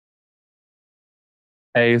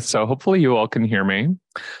Hey, so hopefully you all can hear me.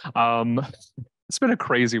 Um, it's been a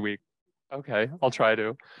crazy week. Okay, I'll try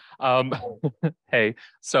to. Um, hey,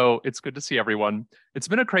 so it's good to see everyone. It's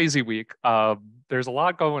been a crazy week. There's a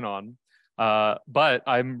lot going on, but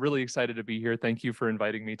I'm really excited to be here. Thank you for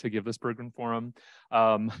inviting me to give this Bergman Forum.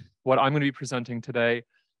 Um, what I'm going to be presenting today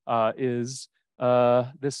is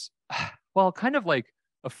this, well, kind of like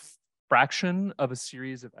a fraction of a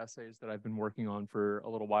series of essays that I've been working on for a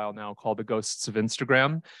little while now called The Ghosts of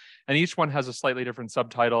Instagram. And each one has a slightly different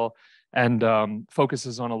subtitle and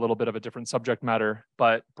focuses on a little bit of a different subject matter.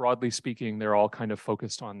 But broadly speaking, they're all kind of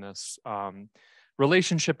focused on this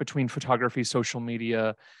relationship between photography, social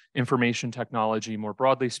media, information technology, more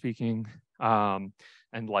broadly speaking, and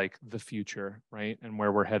like the future, right? And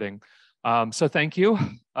where we're heading. So thank you.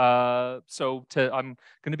 I'm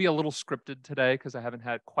going to be a little scripted today because I haven't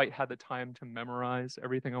quite had the time to memorize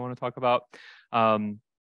everything I want to talk about.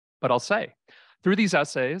 But I'll say, through these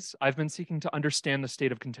essays, I've been seeking to understand the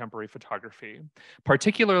state of contemporary photography,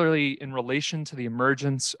 particularly in relation to the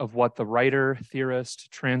emergence of what the writer, theorist,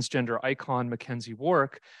 transgender icon Mackenzie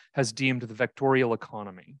Wark has deemed the vectorial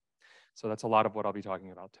economy. So that's a lot of what I'll be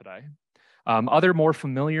talking about today. Other more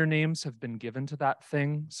familiar names have been given to that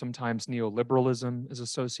thing. Sometimes neoliberalism is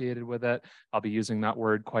associated with it. I'll be using that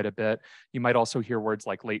word quite a bit. You might also hear words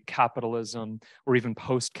like late capitalism or even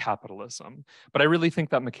post-capitalism. But I really think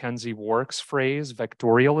that Mackenzie Wark's phrase,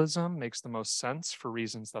 vectorialism, makes the most sense for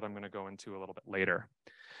reasons that I'm going to go into a little bit later.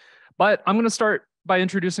 But I'm going to start by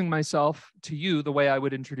introducing myself to you the way I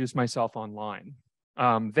would introduce myself online.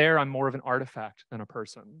 There, I'm more of an artifact than a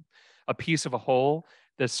person, a piece of a whole,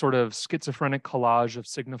 this sort of schizophrenic collage of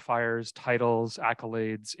signifiers, titles,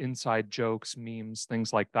 accolades, inside jokes, memes,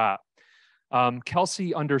 things like that.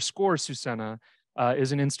 Kelsey Sucena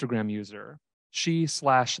is an Instagram user.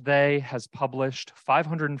 She/they has published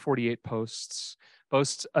 548 posts,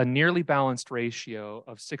 boasts a nearly balanced ratio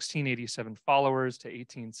of 1687 followers to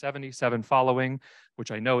 1877 following,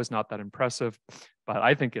 which I know is not that impressive, but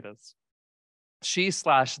I think it is.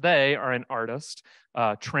 She/they are an artist,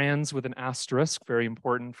 trans with an asterisk, very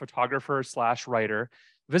important, photographer/writer,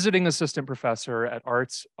 visiting assistant professor at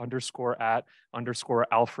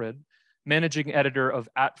arts_at_Alfred, managing editor of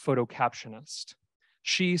 @PhotoCaptionist.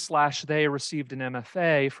 She/they received an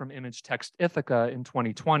MFA from Image Text Ithaca in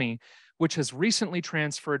 2020, which has recently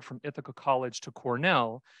transferred from Ithaca College to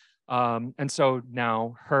Cornell. And so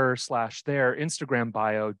now her/their Instagram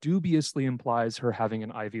bio dubiously implies her having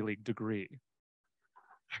an Ivy League degree.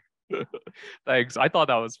 Thanks. I thought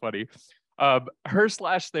that was funny.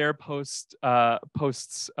 Her/their posts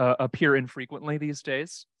appear infrequently these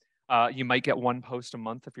days. You might get one post a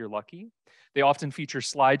month if you're lucky. They often feature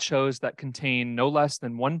slideshows that contain no less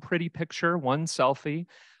than one pretty picture, one selfie,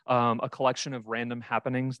 a collection of random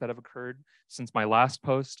happenings that have occurred since my last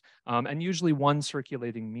post, and usually one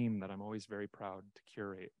circulating meme that I'm always very proud to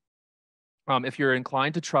curate. If you're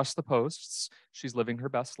inclined to trust the posts, she's living her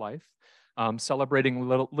best life, celebrating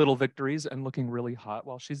little victories and looking really hot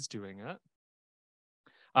while she's doing it.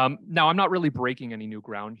 Now, I'm not really breaking any new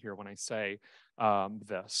ground here when I say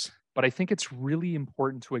this, but I think it's really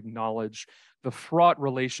important to acknowledge the fraught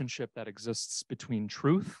relationship that exists between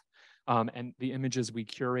truth and the images we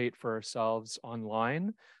curate for ourselves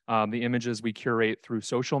online, the images we curate through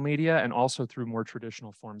social media, and also through more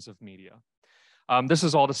traditional forms of media. This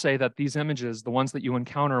is all to say that these images, the ones that you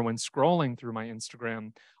encounter when scrolling through my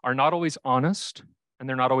Instagram, are not always honest and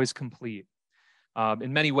they're not always complete.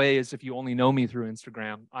 In many ways, if you only know me through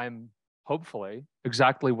Instagram, I'm hopefully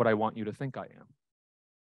exactly what I want you to think I am.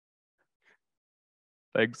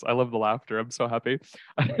 Thanks. I love the laughter. I'm so happy.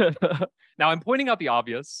 Now, I'm pointing out the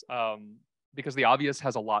obvious because the obvious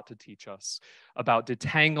has a lot to teach us about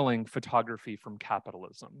detangling photography from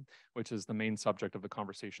capitalism, which is the main subject of the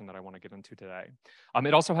conversation that I want to get into today.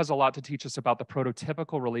 It also has a lot to teach us about the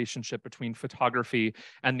prototypical relationship between photography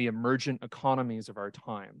and the emergent economies of our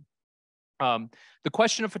time. The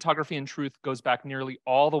question of photography and truth goes back nearly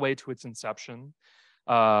all the way to its inception.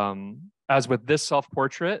 As with this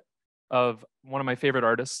self-portrait of one of my favorite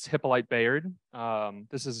artists, Hippolyte Bayard.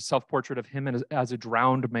 This is a self-portrait of him as a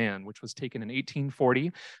drowned man, which was taken in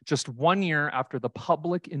 1840, just 1 year after the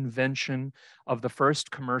public invention of the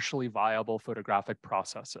first commercially viable photographic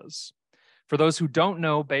processes. For those who don't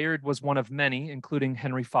know, Bayard was one of many, including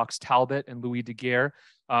Henry Fox Talbot and Louis Daguerre,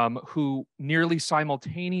 who nearly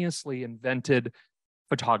simultaneously invented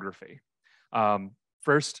photography.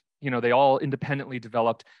 First, they all independently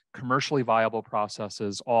developed commercially viable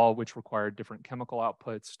processes, all which required different chemical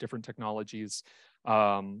outputs, different technologies.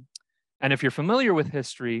 And if you're familiar with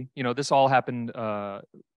history, this all happened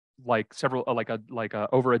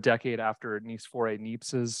over a decade after Niels Faure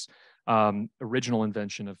Niepce's original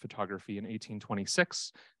invention of photography in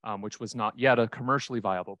 1826, which was not yet a commercially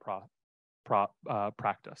viable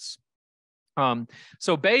practice.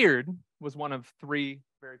 So Bayard was one of three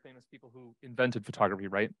very famous people who invented photography,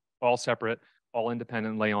 right? All separate, all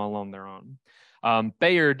independently, all on their own.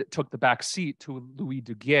 Bayard took the back seat to Louis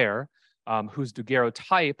Daguerre, whose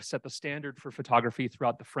daguerreotype set the standard for photography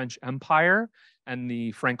throughout the French Empire and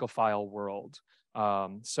the Francophile world.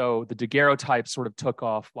 So the daguerreotype sort of took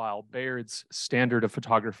off while Bayard's standard of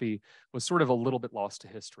photography was sort of a little bit lost to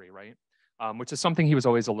history, right? Which is something he was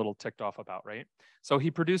always a little ticked off about, right? So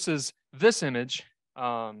he produces this image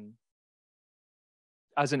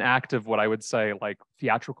as an act of what I would say like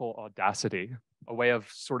theatrical audacity, a way of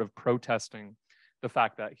sort of protesting the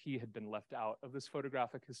fact that he had been left out of this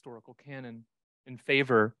photographic historical canon in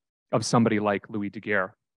favor of somebody like Louis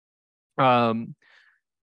Daguerre.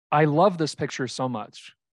 I love this picture so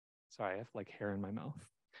much. Sorry, I have like hair in my mouth.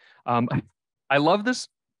 I love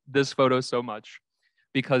this photo so much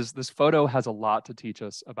because this photo has a lot to teach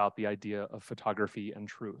us about the idea of photography and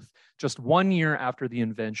truth. Just 1 year after the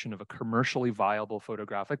invention of a commercially viable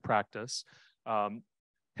photographic practice,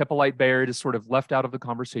 Hippolyte Bayard is sort of left out of the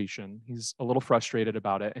conversation. He's a little frustrated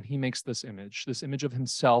about it, and he makes this image of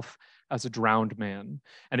himself as a drowned man.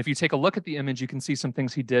 And if you take a look at the image, you can see some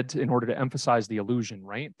things he did in order to emphasize the illusion,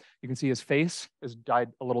 right? You can see his face is dyed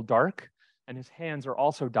a little dark, and his hands are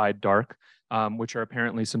also dyed dark, which are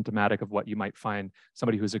apparently symptomatic of what you might find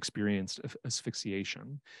somebody who's experienced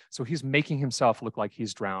asphyxiation. So he's making himself look like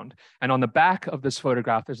he's drowned. And on the back of this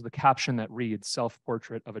photograph, there's the caption that reads,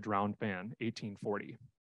 "Self-Portrait of a Drowned Man, 1840.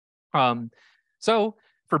 So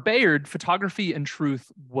for Bayard, photography and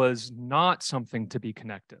truth was not something to be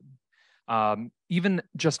connected. Even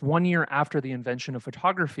just 1 year after the invention of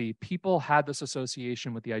photography, people had this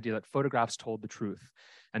association with the idea that photographs told the truth.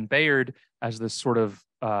 And Bayard, as this sort of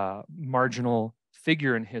marginal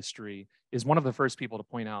figure in history, is one of the first people to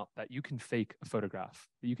point out that you can fake a photograph,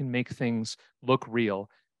 that you can make things look real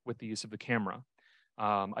with the use of the camera.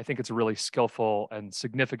 I think it's a really skillful and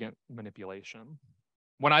significant manipulation.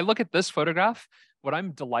 When I look at this photograph, what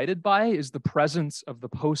I'm delighted by is the presence of the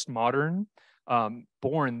postmodern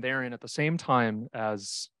born therein at the same time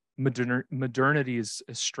as modernity's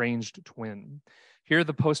estranged twin. Here,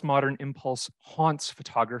 the postmodern impulse haunts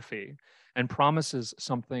photography and promises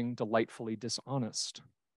something delightfully dishonest.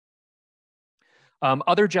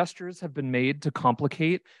 Other gestures have been made to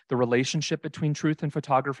complicate the relationship between truth and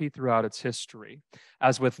photography throughout its history.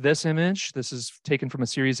 As with this image, this is taken from a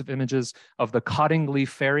series of images of the Cottingley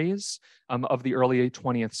fairies of the early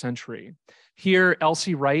 20th century. Here,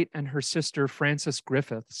 Elsie Wright and her sister Frances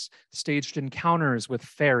Griffiths staged encounters with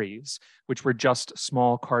fairies, which were just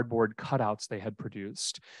small cardboard cutouts they had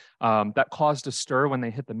produced. That caused a stir when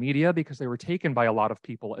they hit the media because they were taken by a lot of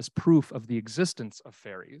people as proof of the existence of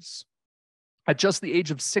fairies. At just the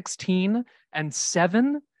age of 16 and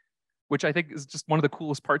 7, which I think is just one of the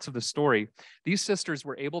coolest parts of the story, these sisters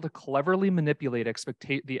were able to cleverly manipulate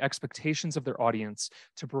the expectations of their audience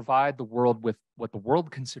to provide the world with what the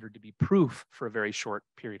world considered to be proof for a very short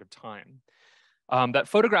period of time. That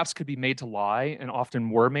photographs could be made to lie, and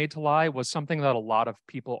often were made to lie, was something that a lot of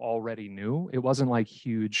people already knew. It wasn't like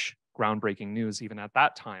huge groundbreaking news even at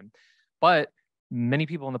that time. But many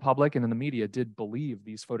people in the public and in the media did believe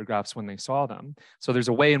these photographs when they saw them. So there's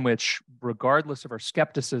a way in which, regardless of our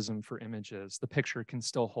skepticism for images, the picture can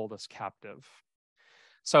still hold us captive.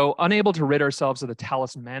 So unable to rid ourselves of the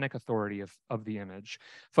talismanic authority of the image,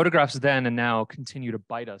 photographs then and now continue to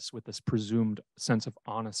bite us with this presumed sense of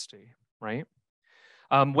honesty, right?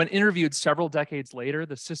 When interviewed several decades later,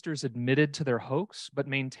 the sisters admitted to their hoax, but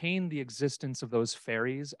maintained the existence of those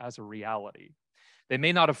fairies as a reality. They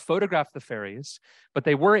may not have photographed the fairies, but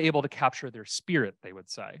they were able to capture their spirit, they would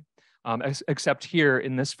say. Except here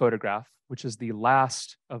in this photograph, which is the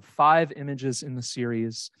last of 5 images in the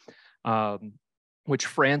series, which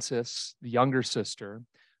Frances, the younger sister,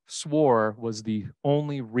 swore was the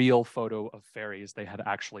only real photo of fairies they had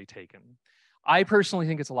actually taken. I personally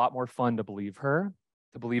think it's a lot more fun to believe her,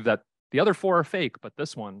 to believe that the other 4 are fake, but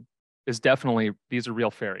this one is definitely, these are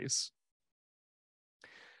real fairies.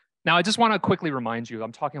 Now, I just want to quickly remind you,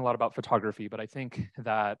 I'm talking a lot about photography, but I think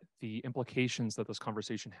that the implications that this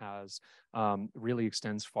conversation has really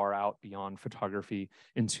extends far out beyond photography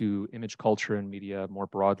into image culture and media more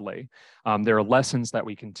broadly. There are lessons that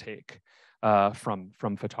we can take from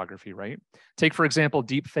photography, right? Take, for example,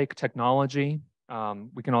 deepfake technology.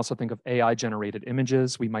 We can also think of AI-generated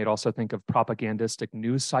images. We might also think of propagandistic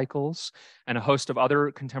news cycles and a host of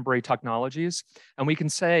other contemporary technologies. And we can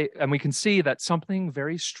see that something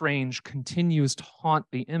very strange continues to haunt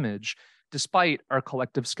the image despite our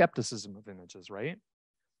collective skepticism of images, right?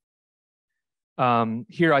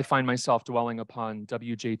 Here I find myself dwelling upon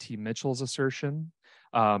W.J.T. Mitchell's assertion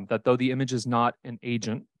that though the image is not an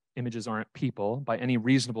agent, images aren't people by any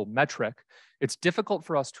reasonable metric, it's difficult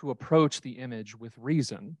for us to approach the image with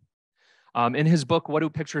reason. In his book, What Do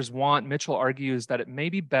Pictures Want?, Mitchell argues that it may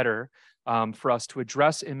be better for us to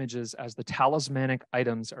address images as the talismanic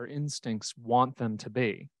items our instincts want them to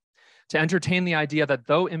be. To entertain the idea that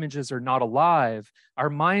though images are not alive, our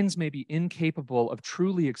minds may be incapable of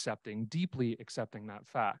truly accepting, deeply accepting that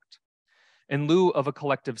fact. In lieu of a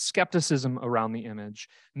collective skepticism around the image,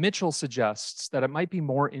 Mitchell suggests that it might be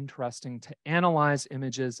more interesting to analyze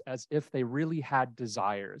images as if they really had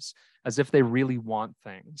desires, as if they really want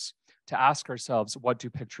things, to ask ourselves, what do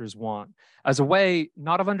pictures want? As a way,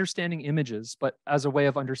 not of understanding images, but as a way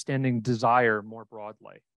of understanding desire more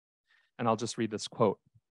broadly. And I'll just read this quote.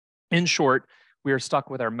 In short, we are stuck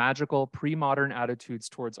with our magical pre-modern attitudes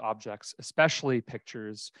towards objects, especially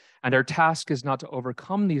pictures, and our task is not to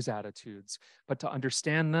overcome these attitudes, but to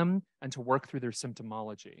understand them and to work through their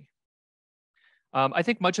symptomology. I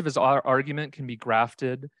think much of his argument can be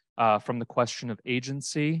grafted from the question of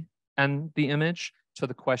agency and the image to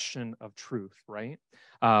the question of truth, right?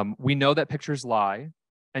 We know that pictures lie,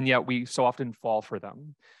 and yet we so often fall for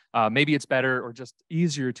them. Maybe it's better or just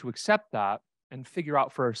easier to accept that and figure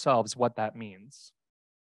out for ourselves what that means.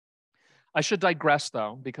 I should digress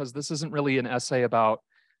though, because this isn't really an essay about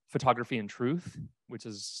photography and truth, which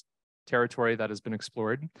is territory that has been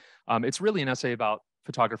explored. It's really an essay about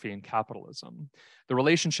photography and capitalism, the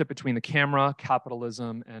relationship between the camera,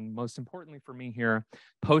 capitalism, and most importantly for me here,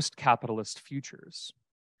 post-capitalist futures.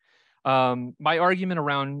 My argument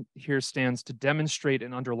around here stands to demonstrate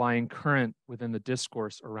an underlying current within the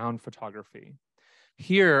discourse around photography.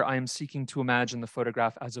 Here, I am seeking to imagine the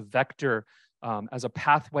photograph as a vector, as a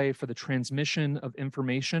pathway for the transmission of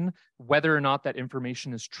information, whether or not that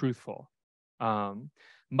information is truthful.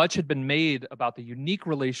 Much had been made about the unique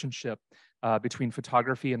relationship between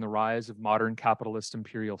photography and the rise of modern capitalist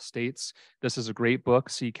imperial states. This is a great book,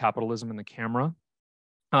 See Capitalism and the Camera.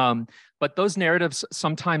 But those narratives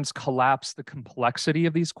sometimes collapse the complexity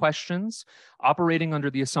of these questions, operating under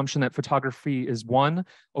the assumption that photography is one,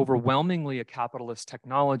 overwhelmingly a capitalist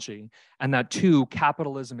technology, and that two,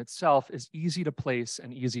 capitalism itself is easy to place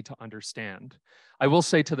and easy to understand. I will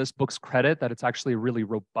say to this book's credit that it's actually a really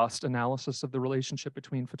robust analysis of the relationship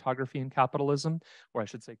between photography and capitalism, or I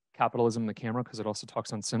should say capitalism and the camera, because it also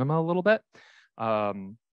talks on cinema a little bit.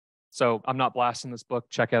 So I'm not blasting this book,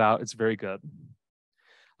 check it out, it's very good.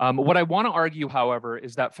 What I want to argue, however,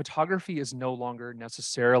 is that photography is no longer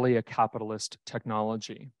necessarily a capitalist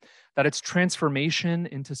technology, that its transformation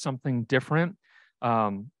into something different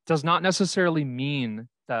does not necessarily mean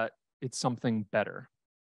that it's something better.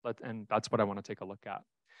 And that's what I want to take a look at.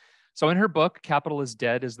 So in her book, Capital is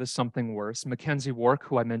Dead, Is This Something Worse?, Mackenzie Wark,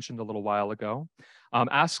 who I mentioned a little while ago,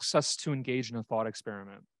 asks us to engage in a thought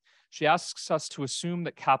experiment. She asks us to assume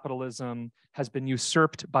that capitalism has been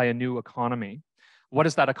usurped by a new economy. What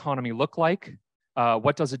does that economy look like?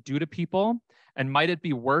 What does it do to people? And might it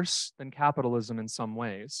be worse than capitalism in some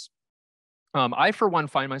ways? I, for one,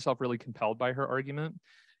 find myself really compelled by her argument,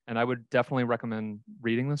 and I would definitely recommend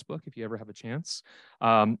reading this book if you ever have a chance.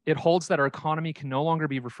 It holds that our economy can no longer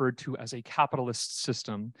be referred to as a capitalist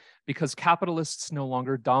system because capitalists no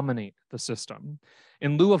longer dominate the system.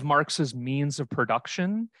 In lieu of Marx's means of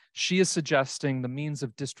production, she is suggesting the means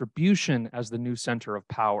of distribution as the new center of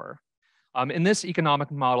power. In this economic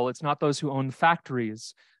model, it's not those who own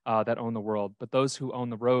factories that own the world, but those who own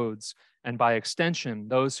the roads, and by extension,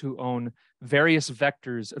 those who own various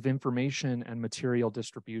vectors of information and material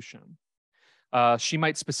distribution. She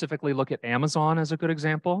might specifically look at Amazon as a good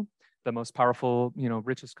example, the most powerful,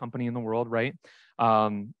 richest company in the world, right?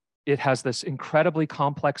 It has this incredibly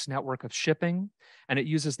complex network of shipping, and it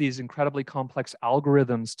uses these incredibly complex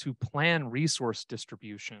algorithms to plan resource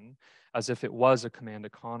distribution as if it was a command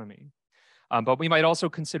economy. But we might also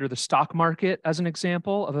consider the stock market as an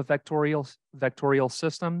example of a vectorial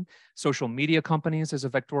system, social media companies as a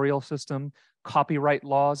vectorial system, copyright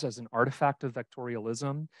laws as an artifact of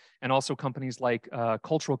vectorialism, and also companies like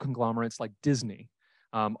cultural conglomerates like Disney.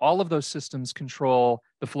 All of those systems control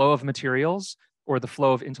the flow of materials or the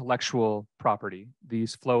flow of intellectual property, the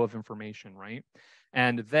flow of information, right?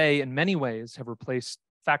 And they, in many ways, have replaced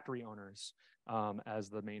factory owners as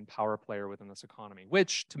the main power player within this economy,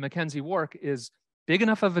 which to Mackenzie Wark is big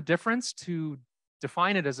enough of a difference to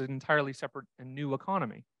define it as an entirely separate and new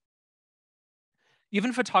economy.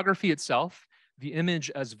 Even photography itself, the image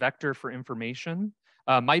as vector for information,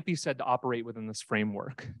 might be said to operate within this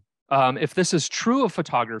framework. If this is true of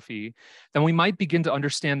photography, then we might begin to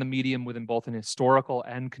understand the medium within both an historical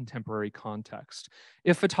and contemporary context.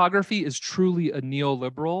 If photography is truly a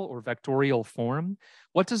neoliberal or vectorial form,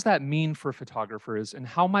 what does that mean for photographers, and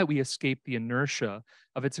how might we escape the inertia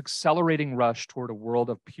of its accelerating rush toward a world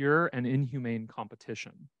of pure and inhumane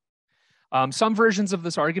competition? Some versions of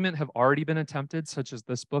this argument have already been attempted, such as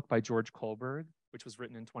this book by George Kohlberg, which was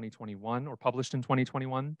written in 2021 or published in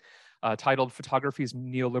 2021, titled Photography's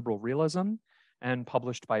Neoliberal Realism and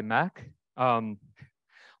published by MEC.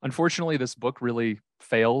 Unfortunately, this book really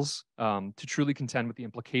fails to truly contend with the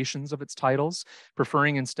implications of its titles,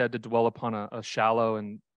 preferring instead to dwell upon a shallow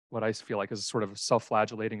and what I feel like is sort of a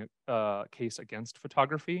self-flagellating case against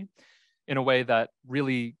photography, in a way that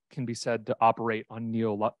really can be said to operate on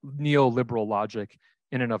neoliberal logic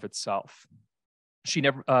in and of itself.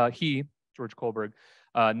 He, George Kohlberg,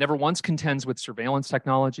 never once contends with surveillance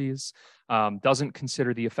technologies, doesn't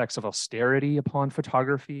consider the effects of austerity upon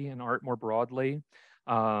photography and art more broadly.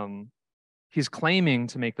 He's claiming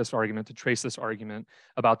to make this argument, to trace this argument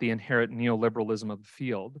about the inherent neoliberalism of the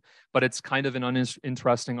field, but it's kind of an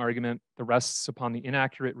uninteresting argument that rests upon the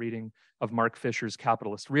inaccurate reading of Mark Fisher's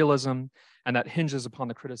capitalist realism, and that hinges upon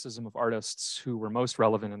the criticism of artists who were most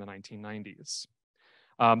relevant in the 1990s.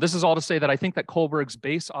 This is all to say that I think that Kohlberg's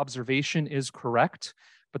base observation is correct,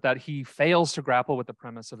 but that he fails to grapple with the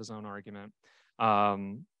premise of his own argument. So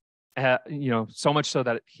much so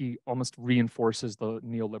that he almost reinforces the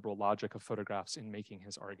neoliberal logic of photographs in making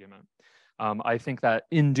his argument. I think that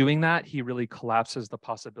in doing that, he really collapses the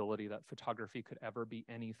possibility that photography could ever be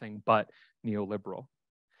anything but neoliberal.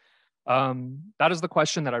 That is the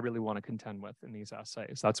question that I really want to contend with in these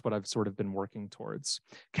essays. That's what I've sort of been working towards.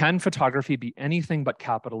 Can photography be anything but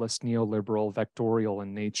capitalist, neoliberal, vectorial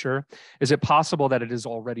in nature? Is it possible that it is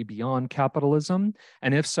already beyond capitalism?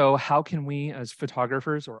 And if so, how can we as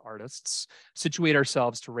photographers or artists situate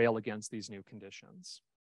ourselves to rail against these new conditions?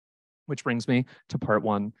 Which brings me to part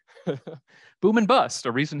one. Boom and bust,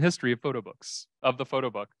 a recent history of the photo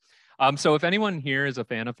book. So if anyone here is a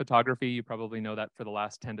fan of photography, you probably know that for the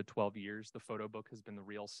last 10 to 12 years, the photo book has been the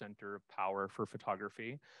real center of power for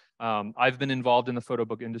photography. I've been involved in the photo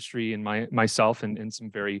book industry in myself in some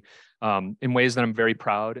very, in ways that I'm very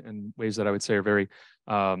proud and ways that I would say are very,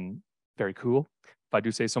 very cool, if I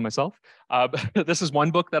do say so myself. This is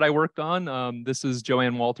one book that I worked on. This is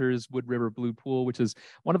Joanne Walters' Wood River Blue Pool, which is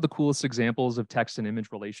one of the coolest examples of text and image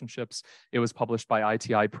relationships. It was published by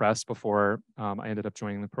ITI Press before I ended up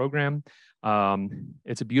joining the program.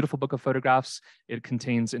 It's a beautiful book of photographs. It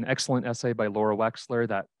contains an excellent essay by Laura Wexler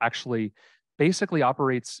that actually basically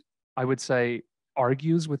operates, I would say,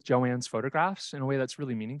 argues with Joanne's photographs in a way that's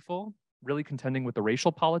really meaningful, really contending with the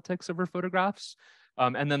racial politics of her photographs.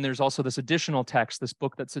 And then there's also this additional text, this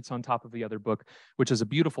book that sits on top of the other book, which is a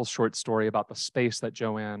beautiful short story about the space that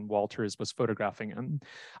Joanne Walters was photographing in.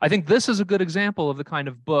 I think this is a good example of the kind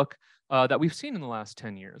of book that we've seen in the last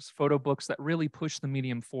 10 years, photo books that really push the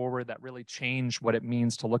medium forward, that really change what it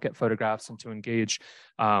means to look at photographs and to engage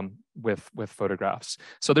with photographs.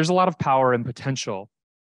 So there's a lot of power and potential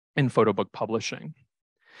in photo book publishing.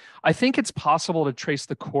 I think it's possible to trace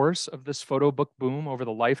the course of this photo book boom over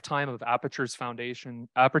the lifetime of Aperture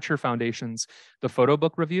Foundation's The Photo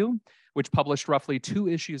Book Review, which published roughly 2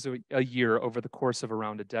 issues a year over the course of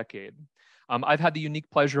around a decade. I've had the unique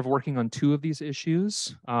pleasure of working on 2 of these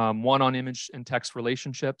issues, one on image and text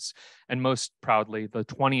relationships, and most proudly, the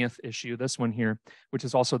 20th issue, this one here, which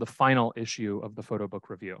is also the final issue of the Photo Book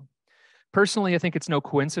Review. Personally, I think it's no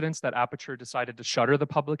coincidence that Aperture decided to shutter the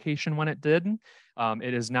publication when it did.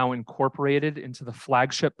 It is now incorporated into the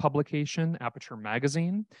flagship publication, Aperture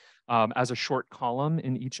Magazine, as a short column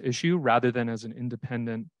in each issue rather than as an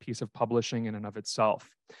independent piece of publishing in and of itself.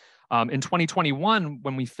 In 2021,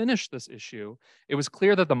 when we finished this issue, it was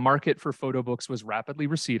clear that the market for photo books was rapidly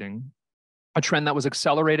receding, a trend that was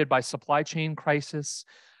accelerated by the supply chain crisis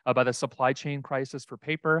for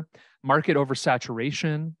paper, market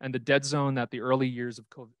oversaturation, and the dead zone that the early years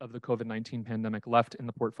of the COVID-19 pandemic left in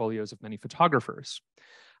the portfolios of many photographers.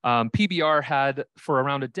 PBR had, for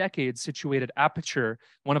around a decade, situated Aperture,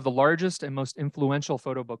 one of the largest and most influential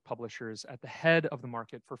photo book publishers, at the head of the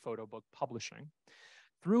market for photo book publishing.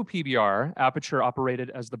 Through PBR, Aperture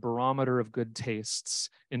operated as the barometer of good tastes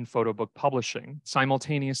in photo book publishing,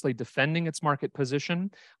 simultaneously defending its market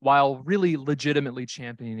position while really legitimately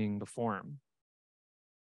championing the form.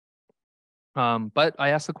 But I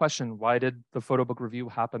asked the question, why did the Photo Book Review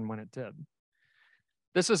happen when it did?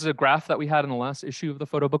 This is a graph that we had in the last issue of the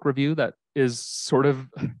Photo Book Review that is sort of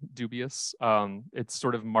dubious. It's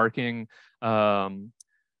sort of marking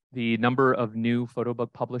the number of new photo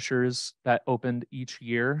book publishers that opened each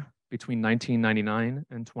year between 1999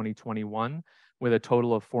 and 2021, with a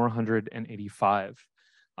total of 485.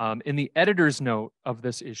 In the editor's note of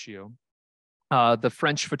this issue, the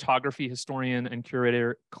French photography historian and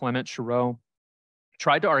curator Clement Chiraud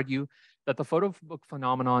tried to argue that the photo book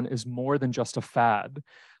phenomenon is more than just a fad.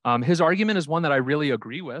 His argument is one that I really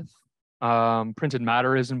agree with. Printed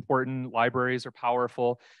matter is important. Libraries are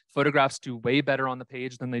powerful. Photographs do way better on the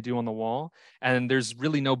page than they do on the wall. And there's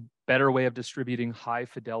really no better way of distributing high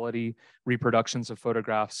fidelity reproductions of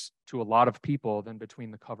photographs to a lot of people than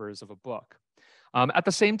between the covers of a book. At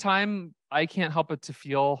the same time, I can't help but to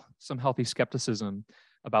feel some healthy skepticism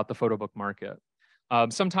about the photo book market.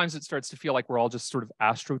 Sometimes it starts to feel like we're all just sort of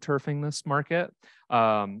astroturfing this market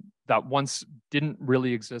that once didn't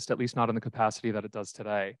really exist, at least not in the capacity that it does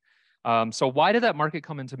today. So why did that market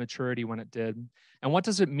come into maturity when it did? And what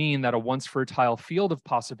does it mean that a once fertile field of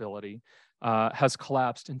possibility has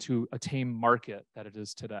collapsed into a tame market that it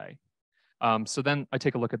is today? So then I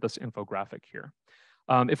take a look at this infographic here.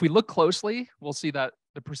 If we look closely, we'll see that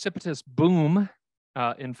the precipitous boom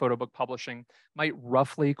in photo book publishing might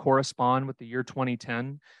roughly correspond with the year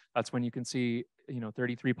 2010. That's when you can see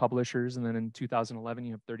 33 publishers, and then in 2011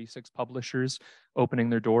 you have 36 publishers opening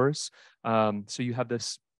their doors. So you have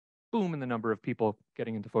this boom in the number of people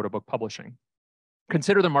getting into photo book publishing.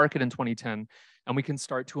 Consider the market in 2010, and we can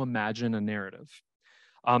start to imagine a narrative.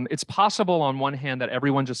 It's possible on one hand that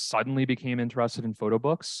everyone just suddenly became interested in photo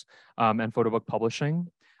books and photo book publishing,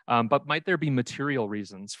 but might there be material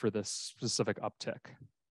reasons for this specific uptick?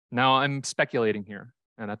 Now I'm speculating here,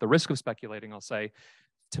 and at the risk of speculating, I'll say,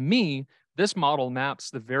 to me, this model maps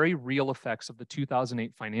the very real effects of the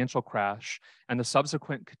 2008 financial crash and the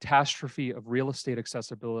subsequent catastrophe of real estate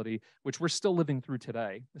accessibility, which we're still living through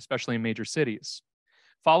today, especially in major cities.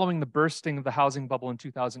 Following the bursting of the housing bubble in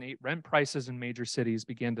 2008, rent prices in major cities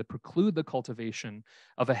began to preclude the cultivation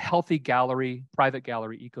of a healthy private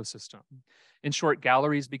gallery ecosystem. In short,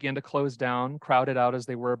 galleries began to close down, crowded out as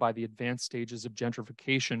they were by the advanced stages of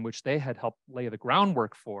gentrification, which they had helped lay the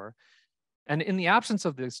groundwork for. And in the absence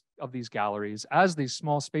of these galleries, as these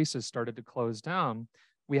small spaces started to close down,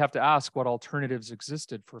 we have to ask what alternatives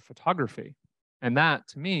existed for photography. And that,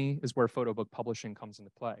 to me, is where photo book publishing comes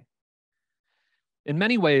into play. In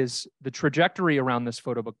many ways, the trajectory around this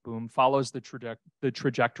photo book boom follows the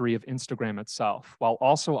trajectory of Instagram itself, while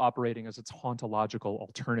also operating as its hauntological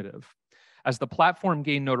alternative. As the platform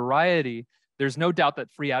gained notoriety, there's no doubt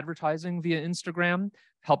that free advertising via Instagram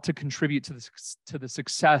helped to contribute to the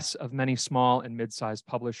success of many small and mid-sized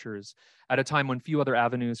publishers at a time when few other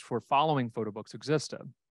avenues for following photo books existed.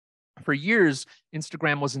 For years,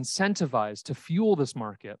 Instagram was incentivized to fuel this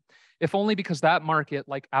market, if only because that market,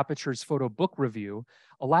 like Aperture's photo book review,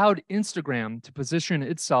 allowed Instagram to position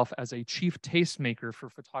itself as a chief tastemaker for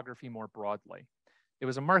photography more broadly. It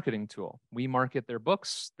was a marketing tool. We market their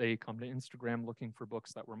books. They come to Instagram looking for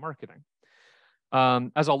books that we're marketing.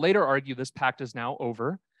 As I'll later argue, this pact is now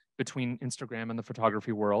over between Instagram and the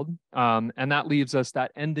photography world. And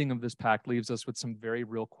that ending of this pact leaves us with some very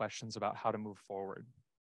real questions about how to move forward.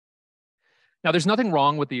 Now, there's nothing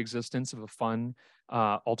wrong with the existence of a fun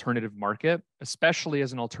alternative market, especially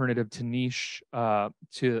as an alternative to niche, as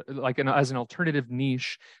an alternative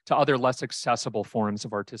niche to other less accessible forms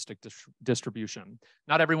of artistic distribution.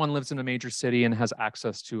 Not everyone lives in a major city and has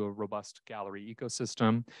access to a robust gallery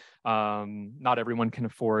ecosystem. Not everyone can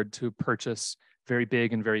afford to purchase very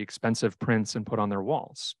big and very expensive prints and put on their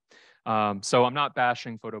walls. So I'm not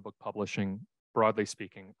bashing photo book publishing, broadly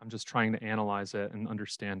speaking. I'm just trying to analyze it and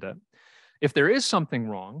understand it. If there is something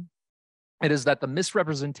wrong, it is that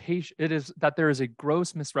there is a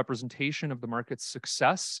gross misrepresentation of the market's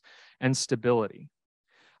success and stability.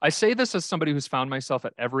 I say this as somebody who's found myself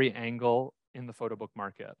at every angle in the photo book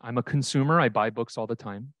market. I'm a consumer, I buy books all the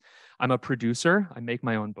time. I'm a producer, I make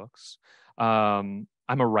my own books. I'm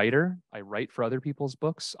a writer, I write for other people's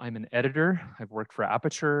books. I'm an editor, I've worked for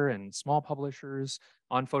Aperture and small publishers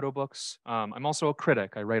on photo books. I'm also a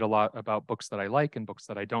critic, I write a lot about books that I like and books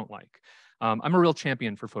that I don't like. I'm a real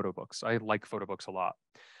champion for photo books. I like photo books a lot.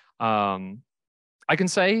 I can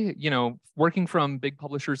say, working from big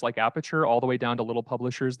publishers like Aperture all the way down to little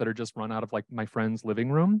publishers that are just run out of like my friend's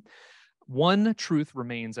living room, one truth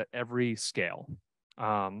remains at every scale.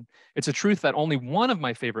 It's a truth that only one of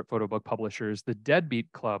my favorite photo book publishers, the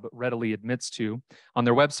Deadbeat Club, readily admits to. On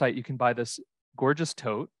their website, you can buy this gorgeous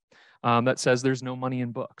tote that says there's no money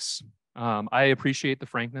in books. I appreciate the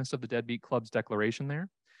frankness of the Deadbeat Club's declaration there.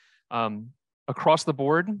 Across the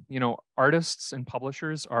board, artists and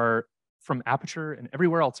publishers are from Aperture and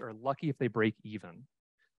everywhere else are lucky if they break even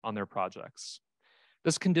on their projects.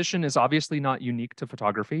 This condition is obviously not unique to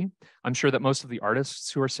photography. I'm sure that most of the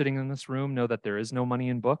artists who are sitting in this room know that there is no money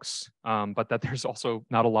in books, but that there's also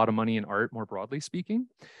not a lot of money in art, more broadly speaking.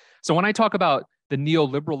 So when I talk about the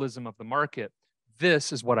neoliberalism of the market,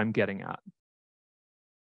 this is what I'm getting at.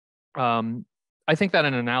 I think that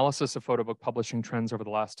an analysis of photo book publishing trends over the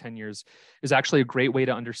last 10 years is actually a great way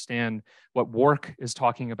to understand what Wark is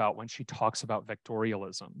talking about when she talks about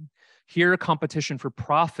vectorialism. Here, competition for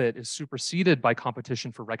profit is superseded by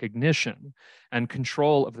competition for recognition and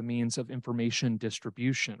control of the means of information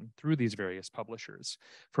distribution through these various publishers.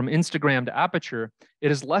 From Instagram to Aperture,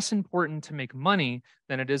 it is less important to make money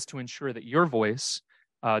than it is to ensure that your voice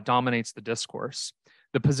dominates the discourse.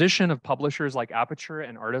 The position of publishers like Aperture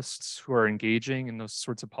and artists who are engaging in those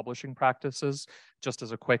sorts of publishing practices, just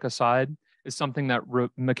as a quick aside, is something that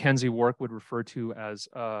Mackenzie Wark would refer to as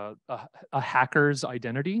a hacker's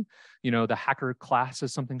identity. The hacker class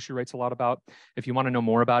is something she writes a lot about. If you want to know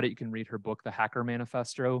more about it, you can read her book, The Hacker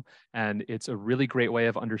Manifesto, and it's a really great way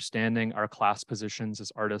of understanding our class positions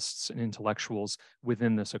as artists and intellectuals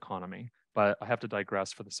within this economy. But I have to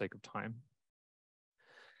digress for the sake of time.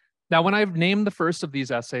 Now, when I've named the first of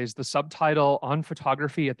these essays, the subtitle On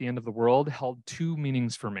Photography at the End of the World held two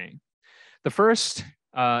meanings for me. The first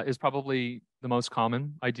is probably the most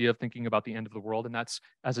common idea of thinking about the end of the world, and that's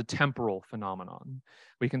as a temporal phenomenon.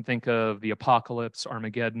 We can think of the apocalypse,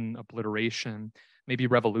 Armageddon, obliteration, maybe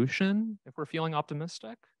revolution, if we're feeling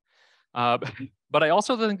optimistic. But I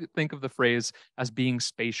also think of the phrase as being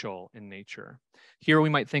spatial in nature. Here we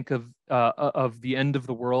might think of the end of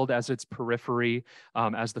the world as its periphery,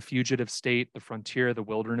 as the fugitive state, the frontier, the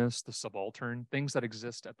wilderness, the subaltern, things that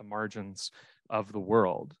exist at the margins of the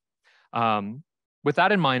world. With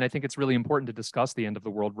that in mind, I think it's really important to discuss the end of the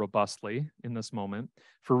world robustly in this moment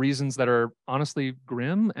for reasons that are honestly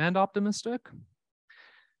grim and optimistic.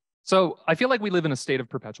 So I feel like we live in a state of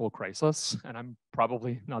perpetual crisis, and I'm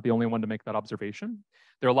probably not the only one to make that observation.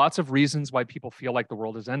 There are lots of reasons why people feel like the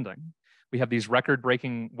world is ending. We have these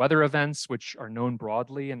record-breaking weather events, which are known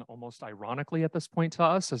broadly and almost ironically at this point to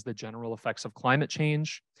us as the general effects of climate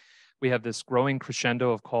change. We have this growing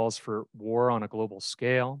crescendo of calls for war on a global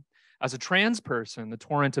scale. As a trans person, the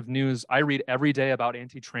torrent of news I read every day about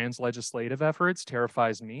anti-trans legislative efforts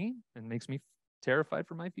terrifies me and makes me terrified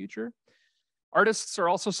for my future. Artists are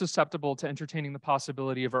also susceptible to entertaining the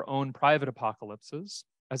possibility of our own private apocalypses,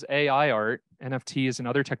 as AI art, NFTs, and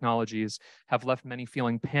other technologies have left many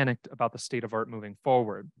feeling panicked about the state of art moving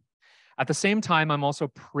forward. At the same time, I'm also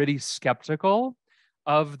pretty skeptical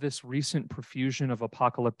of this recent profusion of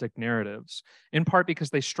apocalyptic narratives, in part because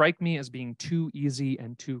they strike me as being too easy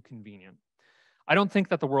and too convenient. I don't think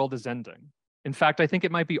that the world is ending. In fact, I think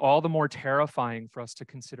it might be all the more terrifying for us to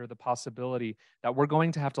consider the possibility that we're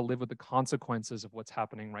going to have to live with the consequences of what's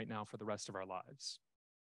happening right now for the rest of our lives.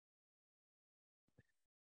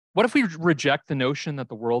 What if we reject the notion that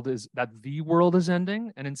the world is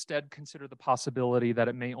ending and instead consider the possibility that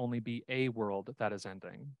it may only be a world that is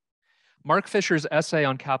ending? Mark Fisher's essay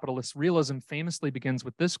on capitalist realism famously begins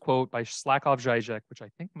with this quote by Slavoj Žižek, which I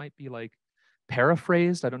think might be like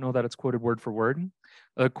paraphrased. I don't know that it's quoted word for word.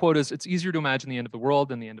 The quote is, "It's easier to imagine the end of the world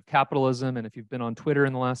than the end of capitalism." And if you've been on Twitter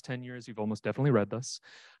in the last 10 years, you've almost definitely read this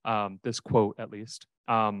quote at least.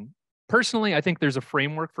 Personally, I think there's a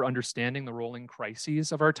framework for understanding the rolling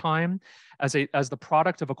crises of our time as the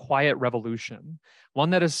product of a quiet revolution,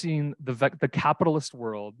 one that has seen the capitalist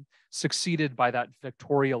world succeeded by that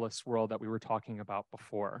victorialist world that we were talking about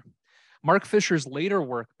before. Mark Fisher's later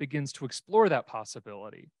work begins to explore that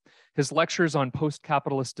possibility. His lectures on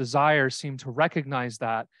post-capitalist desire seem to recognize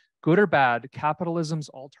that, good or bad, capitalism's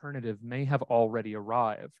alternative may have already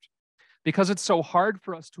arrived. Because it's so hard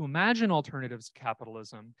for us to imagine alternatives to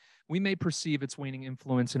capitalism, we may perceive its waning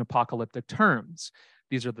influence in apocalyptic terms.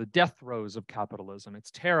 These are the death throes of capitalism.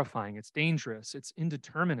 It's terrifying, it's dangerous, it's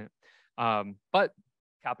indeterminate. But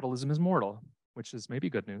capitalism is mortal, which is maybe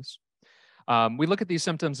good news. We look at these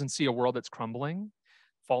symptoms and see a world that's crumbling,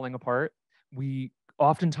 falling apart. We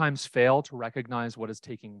oftentimes fail to recognize what is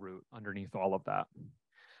taking root underneath all of that.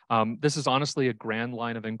 This is honestly a grand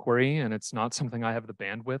line of inquiry, and it's not something I have the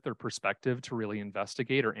bandwidth or perspective to really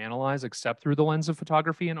investigate or analyze except through the lens of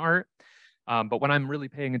photography and art. But when I'm really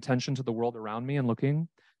paying attention to the world around me and looking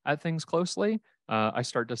at things closely, I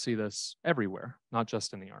start to see this everywhere, not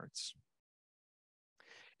just in the arts.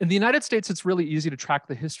 In the United States, it's really easy to track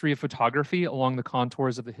the history of photography along the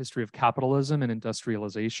contours of the history of capitalism and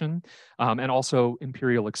industrialization, and also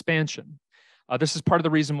imperial expansion. This is part of the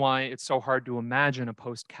reason why it's so hard to imagine a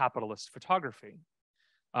post-capitalist photography.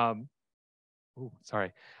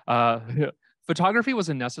 Sorry. Photography was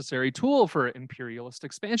a necessary tool for imperialist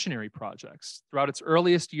expansionary projects. Throughout its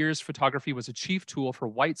earliest years, photography was a chief tool for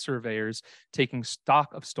white surveyors taking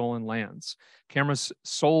stock of stolen lands. Cameras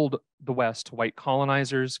sold the West to white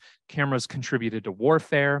colonizers. Cameras contributed to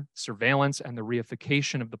warfare, surveillance, and the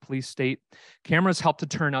reification of the police state. Cameras helped to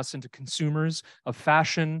turn us into consumers of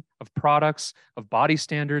fashion, of products, of body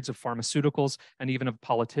standards, of pharmaceuticals, and even of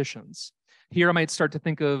politicians. Here, I might start to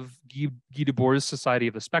think of Guy Debord's Society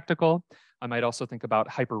of the Spectacle. I might also think about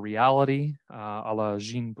hyperreality, a la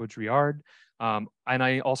Jean Baudrillard. And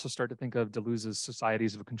I also start to think of Deleuze's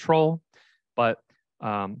Societies of Control. But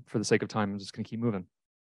for the sake of time, I'm just going to keep moving.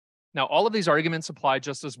 Now, all of these arguments apply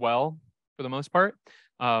just as well, for the most part,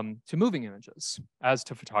 to moving images as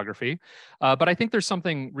to photography. But I think there's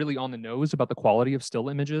something really on the nose about the quality of still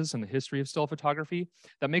images and the history of still photography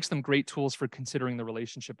that makes them great tools for considering the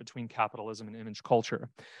relationship between capitalism and image culture.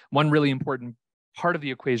 One really important part of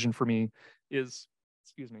the equation for me is,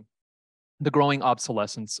 the growing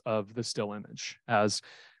obsolescence of the still image. As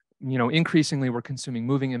increasingly we're consuming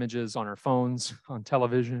moving images on our phones, on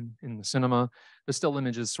television, in the cinema. The still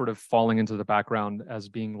image is sort of falling into the background as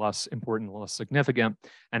being less important, less significant.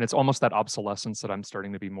 And it's almost that obsolescence that I'm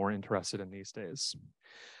starting to be more interested in these days.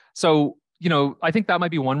 So, I think that might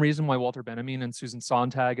be one reason why Walter Benjamin and Susan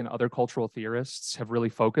Sontag and other cultural theorists have really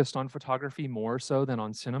focused on photography more so than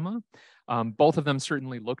on cinema. Both of them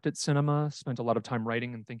certainly looked at cinema, spent a lot of time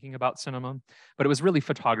writing and thinking about cinema, but it was really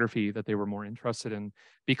photography that they were more interested in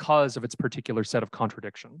because of its particular set of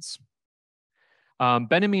contradictions.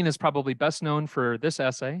 Benjamin is probably best known for this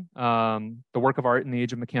essay, The Work of Art in the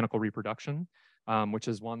Age of Mechanical Reproduction, which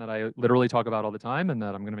is one that I literally talk about all the time and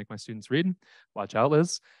that I'm going to make my students read. Watch out,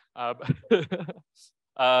 Liz.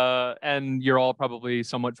 And you're all probably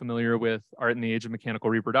somewhat familiar with Art in the Age of Mechanical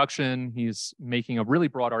Reproduction. He's making a really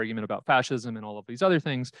broad argument about fascism and all of these other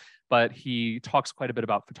things, but he talks quite a bit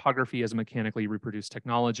about photography as a mechanically reproduced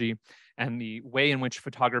technology and the way in which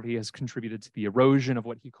photography has contributed to the erosion of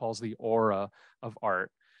what he calls the aura of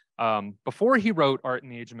art. Before he wrote Art in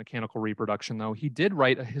the Age of Mechanical Reproduction, though, he did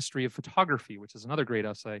write A History of Photography, which is another great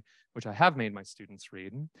essay, which I have made my students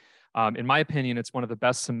read. In my opinion, it's one of the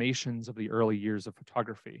best summations of the early years of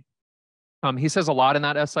photography. He says a lot in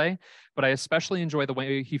that essay, but I especially enjoy the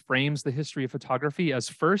way he frames the history of photography as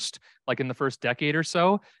first, like in the first decade or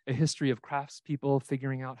so, a history of craftspeople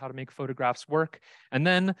figuring out how to make photographs work, and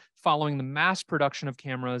then following the mass production of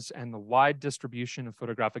cameras and the wide distribution of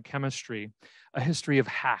photographic chemistry, a history of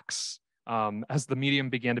hacks, as the medium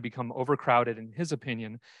began to become overcrowded, in his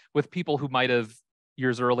opinion, with people who might have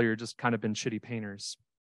years earlier just kind of been shitty painters.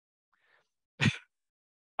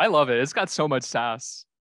 I love it. It's got so much sass.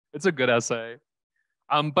 It's a good essay.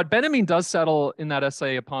 But Benjamin does settle in that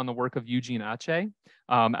essay upon the work of Eugene Atget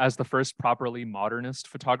as the first properly modernist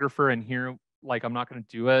photographer. And here, I'm not going to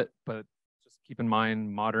do it, but just keep in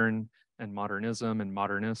mind modern and modernism and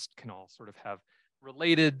modernist can all sort of have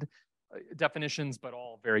related definitions, but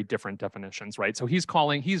all very different definitions, right? So he's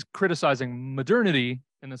criticizing modernity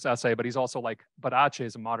in this essay, but he's also but Atget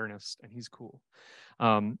is a modernist and he's cool.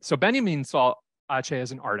 So Benjamin saw Atget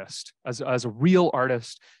as an artist, as a real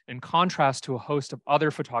artist, in contrast to a host of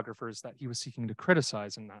other photographers that he was seeking to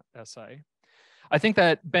criticize in that essay. I think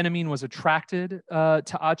that Benjamin was attracted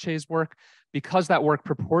to Atget's work because that work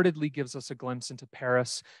purportedly gives us a glimpse into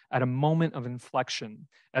Paris at a moment of inflection,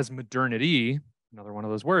 as modernity, another one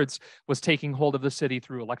of those words, was taking hold of the city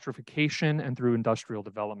through electrification and through industrial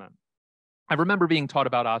development. I remember being taught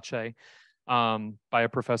about Atget by a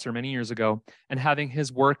professor many years ago, and having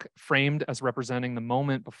his work framed as representing the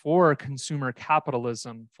moment before consumer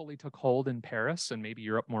capitalism fully took hold in Paris and maybe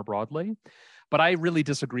Europe more broadly. But I really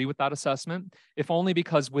disagree with that assessment, if only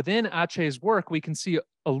because within Atget's work, we can see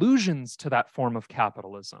allusions to that form of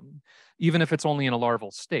capitalism, even if it's only in a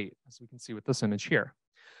larval state, as we can see with this image here.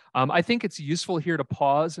 I think it's useful here to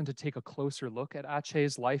pause and to take a closer look at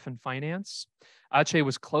Atget's life and finance. Atget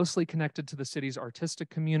was closely connected to the city's artistic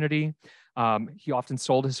community. He often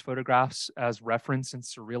sold his photographs as reference in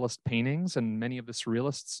surrealist paintings, and many of the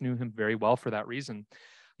surrealists knew him very well for that reason.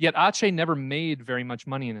 Yet Atget never made very much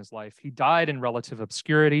money in his life. He died in relative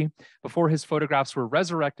obscurity before his photographs were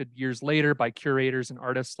resurrected years later by curators and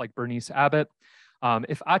artists like Bernice Abbott.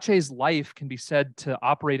 If Atget's life can be said to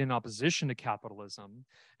operate in opposition to capitalism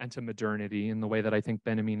and to modernity in the way that I think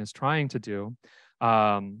Benjamin is trying to do,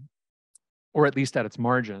 or at least at its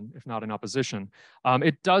margin, if not in opposition,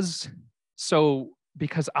 it does so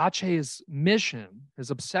because Atget's mission,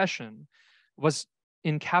 his obsession, was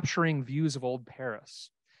in capturing views of old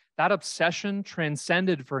Paris. that obsession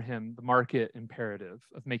transcended for him the market imperative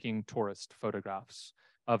of making tourist photographs,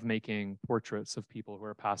 of making portraits of people who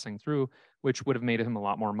are passing through, which would have made him a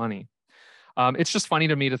lot more money. It's just funny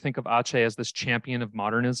to me to think of Asst as this champion of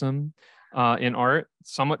modernism in art,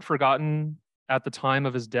 somewhat forgotten at the time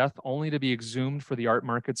of his death, only to be exhumed for the art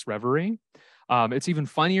market's reverie. It's even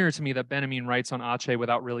funnier to me that Benjamin writes on Asst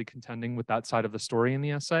without really contending with that side of the story in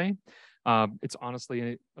the essay. It's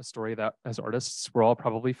honestly a story that, as artists, we're all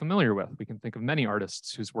probably familiar with. We can think of many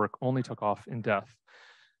artists whose work only took off in death.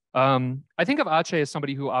 I think of Asst as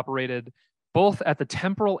somebody who operated both at the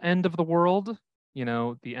temporal end of the world, you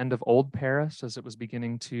know, the end of old Paris as it was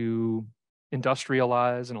beginning to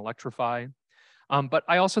industrialize and electrify. But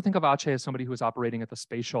I also think of Asst as somebody who was operating at the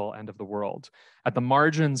spatial end of the world. At the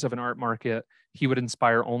margins of an art market, he would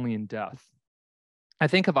inspire only in death. I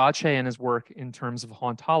think of Asst and his work in terms of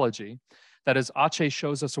hauntology. That is, Asst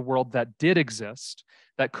shows us a world that did exist,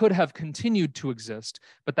 that could have continued to exist,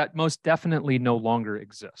 but that most definitely no longer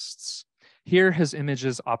exists. Here, his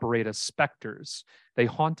images operate as specters. They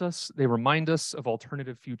haunt us, they remind us of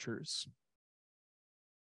alternative futures.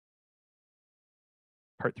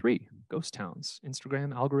 Part 3, ghost towns,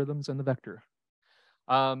 Instagram algorithms and the vector.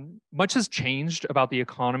 Much has changed about the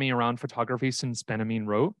economy around photography since Benjamin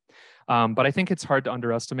wrote, but I think it's hard to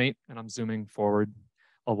underestimate, and I'm zooming forward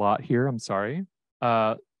a lot here, I'm sorry,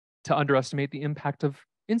 to underestimate the impact of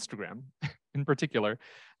Instagram in particular,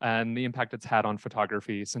 and the impact it's had on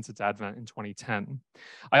photography since its advent in 2010.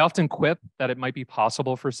 I often quip that it might be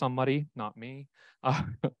possible for somebody, not me,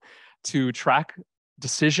 to track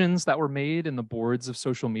decisions that were made in the boards of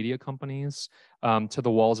social media companies to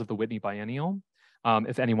the walls of the Whitney Biennial,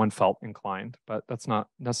 if anyone felt inclined, but that's not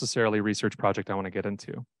necessarily a research project I want to get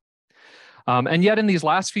into. And yet in these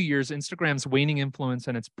last few years, Instagram's waning influence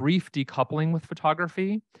and its brief decoupling with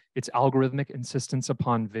photography, its algorithmic insistence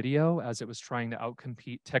upon video as it was trying to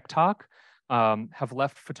outcompete TikTok, have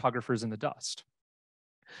left photographers in the dust.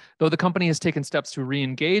 Though the company has taken steps to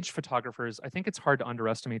re-engage photographers, I think it's hard to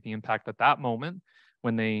underestimate the impact that that moment,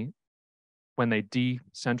 when they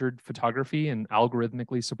de-centered photography and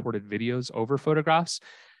algorithmically supported videos over photographs,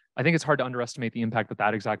 I think it's hard to underestimate the impact that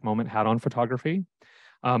that exact moment had on photography.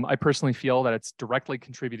 I personally feel that it's directly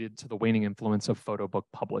contributed to the waning influence of photo book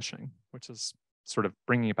publishing, which is sort of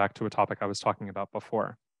bringing it back to a topic I was talking about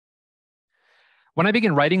before. When I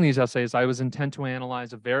began writing these essays, I was intent to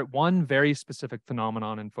analyze one very specific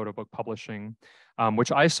phenomenon in photo book publishing,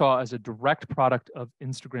 which I saw as a direct product of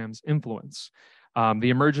Instagram's influence. The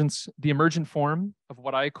emergent form of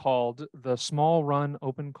what I called the small run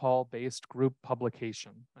open call based group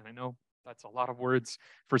publication. And I know that's a lot of words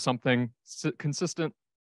for something consistent.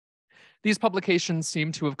 These publications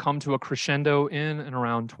seem to have come to a crescendo in and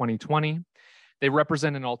around 2020. They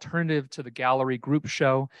represent an alternative to the gallery group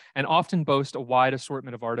show and often boast a wide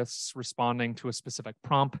assortment of artists responding to a specific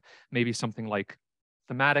prompt, maybe something like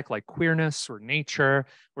thematic like queerness or nature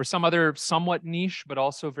or some other somewhat niche but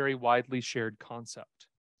also very widely shared concept.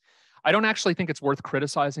 I don't actually think it's worth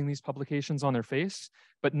criticizing these publications on their face,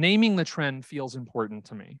 but naming the trend feels important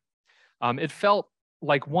to me. It felt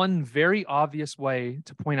like one very obvious way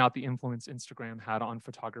to point out the influence Instagram had on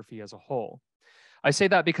photography as a whole. I say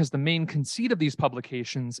that because the main conceit of these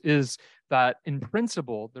publications is that in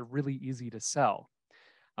principle, they're really easy to sell.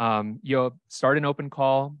 You start an open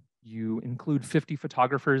call, you include 50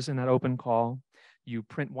 photographers in that open call, you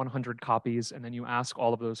print 100 copies, and then you ask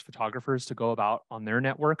all of those photographers to go about on their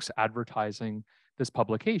networks advertising this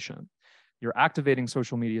publication. You're activating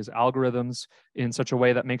social media's algorithms in such a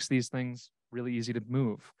way that makes these things really easy to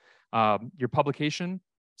move. Your publication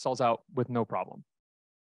sells out with no problem.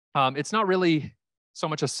 It's not really so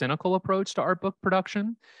much a cynical approach to art book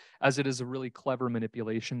production as it is a really clever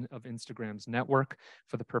manipulation of Instagram's network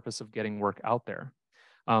for the purpose of getting work out there.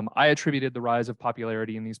 I attributed the rise of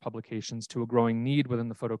popularity in these publications to a growing need within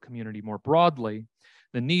the photo community more broadly,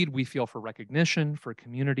 the need we feel for recognition, for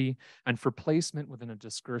community, and for placement within a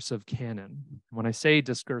discursive canon. When I say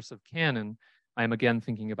discursive canon, I am again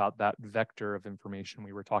thinking about that vector of information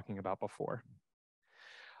we were talking about before.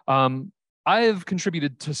 I've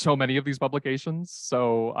contributed to so many of these publications,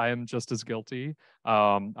 so I am just as guilty.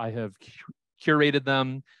 I have curated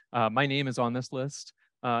them. My name is on this list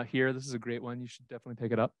here. This is a great one. You should definitely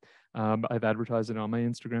pick it up. I've advertised it on my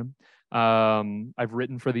Instagram. I've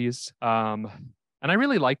written for these, and I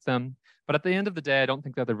really like them. But at the end of the day, I don't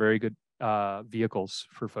think that they're very good vehicles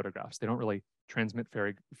for photographs. They don't really transmit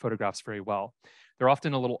photographs very well. They're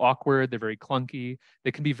often a little awkward. They're very clunky.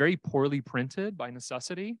 They can be very poorly printed by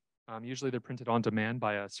necessity. Usually they're printed on demand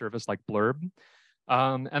by a service like Blurb.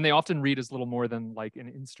 And they often read as little more than like an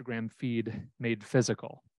Instagram feed made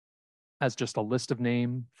physical. as just a list of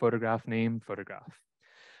name, photograph, name, photograph.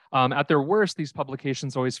 At their worst, these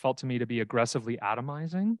publications always felt to me to be aggressively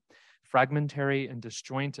atomizing, fragmentary, and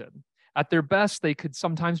disjointed. At their best, they could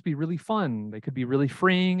sometimes be really fun, they could be really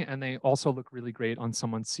freeing, and they also look really great on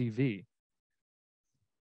someone's CV.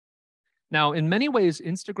 Now, in many ways,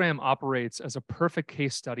 Instagram operates as a perfect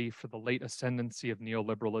case study for the late ascendancy of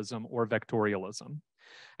neoliberalism or vectorialism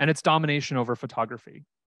and its domination over photography.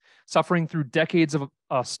 Suffering through decades of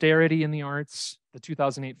austerity in the arts, the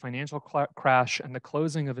 2008 financial crash, and the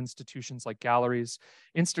closing of institutions like galleries,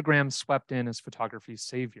 Instagram swept in as photography's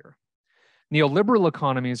savior. Neoliberal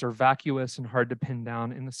economies are vacuous and hard to pin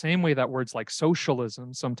down in the same way that words like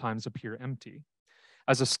socialism sometimes appear empty.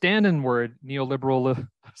 As a stand-in word, neoliberal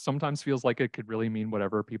sometimes feels like it could really mean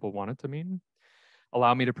whatever people want it to mean.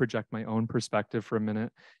 Allow me to project my own perspective for a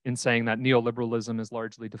minute in saying that neoliberalism is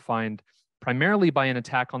largely defined primarily by an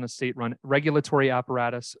attack on the state-run regulatory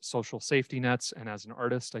apparatus, social safety nets, and as an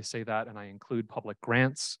artist, I say that and I include public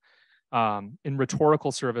grants, in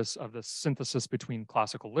rhetorical service of the synthesis between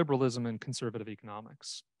classical liberalism and conservative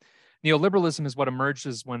economics. Neoliberalism is what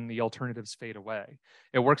emerges when the alternatives fade away.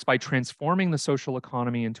 It works by transforming the social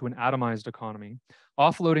economy into an atomized economy,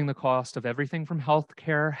 offloading the cost of everything from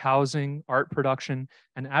healthcare, housing, art production,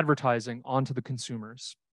 and advertising onto the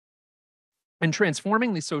consumers. In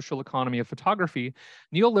transforming the social economy of photography,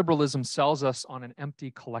 neoliberalism sells us on an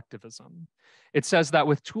empty collectivism. It says that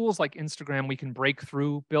with tools like Instagram, we can break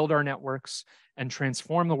through, build our networks, and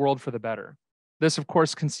transform the world for the better. This, of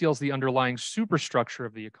course, conceals the underlying superstructure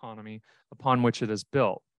of the economy upon which it is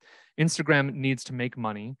built. Instagram needs to make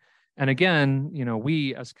money. And again,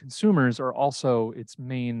 we as consumers are also its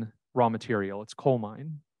main raw material, its coal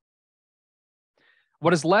mine.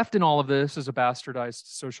 What is left in all of this is a bastardized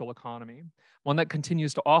social economy, one that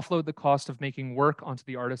continues to offload the cost of making work onto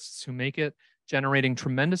the artists who make it, generating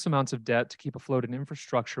tremendous amounts of debt to keep afloat an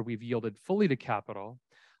infrastructure we've yielded fully to capital,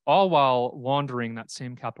 all while laundering that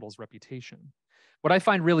same capital's reputation. What I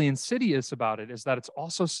find really insidious about it is that it's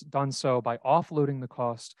also done so by offloading the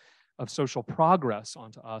cost of social progress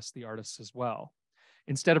onto us, the artists, as well.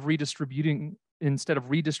 Instead of redistributing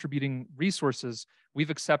resources, we've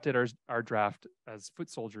accepted our draft as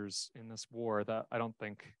foot soldiers in this war that I don't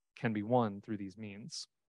think can be won through these means.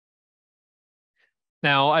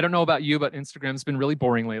 Now, I don't know about you, but Instagram's been really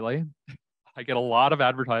boring lately. I get a lot of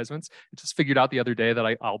advertisements. I just figured out the other day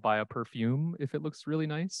that I'll buy a perfume if it looks really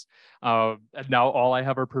nice. And now all I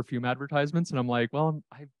have are perfume advertisements. And I'm like, well,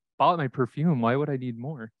 I bought my perfume. Why would I need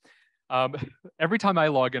more? Every time I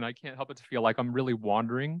log in, I can't help but to feel like I'm really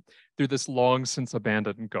wandering through this long since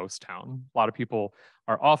abandoned ghost town. A lot of people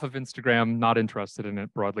are off of Instagram, not interested in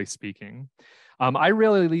it, broadly speaking. I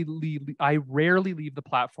rarely leave the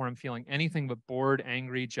platform feeling anything but bored,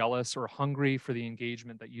 angry, jealous, or hungry for the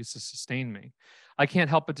engagement that used to sustain me. I can't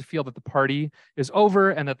help but to feel that the party is over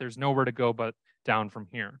and that there's nowhere to go but down from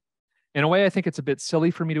here. In a way, I think it's a bit silly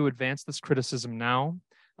for me to advance this criticism now,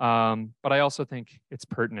 but I also think it's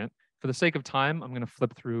pertinent. For the sake of time, I'm going to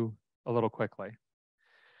flip through a little quickly.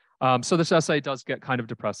 So this essay does get kind of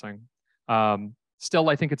depressing. Still,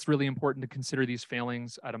 I think it's really important to consider these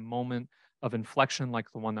failings at a moment of inflection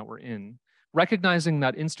like the one that we're in. Recognizing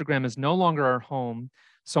that Instagram is no longer our home,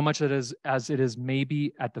 so much as it is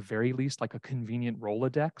maybe at the very least like a convenient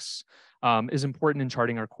Rolodex, is important in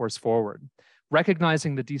charting our course forward.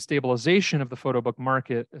 Recognizing the destabilization of the photo book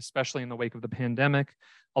market, especially in the wake of the pandemic,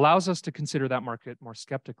 allows us to consider that market more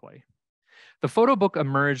skeptically. The photo book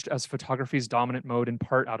emerged as photography's dominant mode in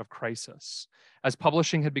part out of crisis. As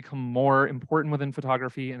publishing had become more important within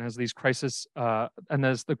photography and as the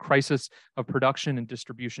crisis of production and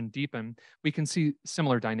distribution deepen, we can see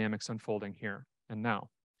similar dynamics unfolding here and now.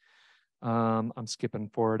 I'm skipping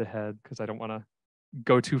forward ahead because I don't want to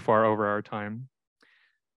go too far over our time.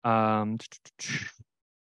 And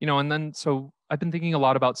then so I've been thinking a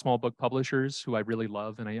lot about small book publishers who I really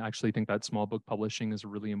love, and I actually think that small book publishing is a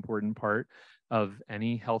really important part of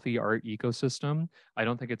any healthy art ecosystem. I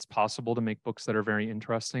don't think it's possible to make books that are very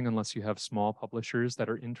interesting unless you have small publishers that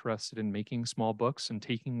are interested in making small books and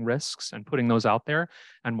taking risks and putting those out there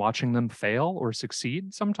and watching them fail or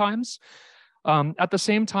succeed sometimes. At the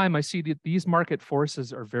same time, I see that these market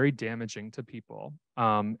forces are very damaging to people.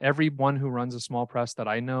 Everyone who runs a small press that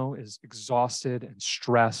I know is exhausted and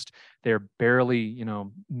stressed. They're barely,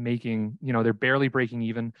 they're barely breaking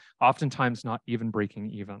even, oftentimes not even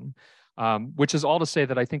breaking even. Which is all to say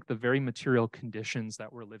that I think the very material conditions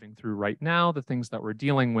that we're living through right now, the things that we're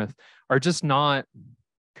dealing with, are just not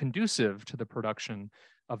conducive to the production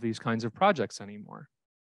of these kinds of projects anymore.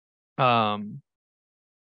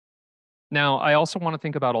 Now, I also want to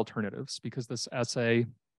think about alternatives because this essay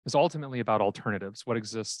is ultimately about alternatives, what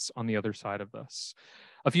exists on the other side of this.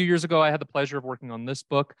 A few years ago, I had the pleasure of working on this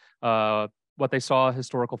book, What They Saw,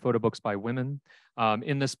 Historical Photo Books by Women.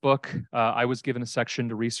 In this book, I was given a section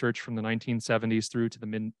to research from the 1970s through to the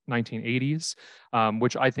mid-1980s,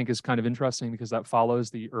 which I think is kind of interesting because that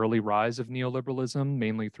follows the early rise of neoliberalism,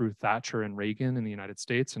 mainly through Thatcher and Reagan in the United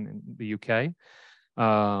States and in the UK.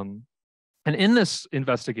 And in this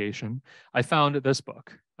investigation, I found this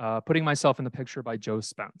book, Putting Myself in the Picture by Jo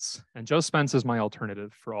Spence. And Jo Spence is my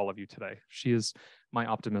alternative for all of you today. She is my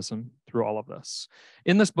optimism through all of this.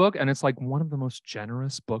 In this book, and it's like one of the most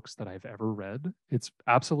generous books that I've ever read. It's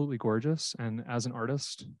absolutely gorgeous. And as an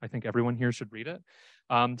artist, I think everyone here should read it.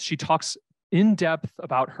 She talks in depth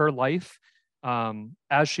about her life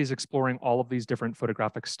as she's exploring all of these different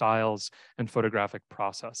photographic styles and photographic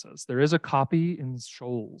processes. There is a copy in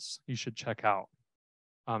Shoals you should check out.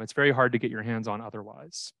 It's very hard to get your hands on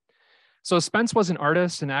otherwise. So Spence was an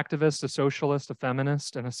artist, an activist, a socialist, a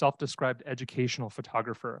feminist, and a self-described educational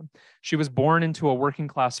photographer. She was born into a working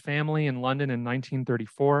class family in London in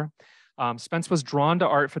 1934. Spence was drawn to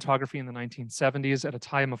art photography in the 1970s at a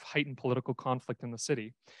time of heightened political conflict in the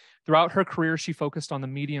city. Throughout her career, she focused on the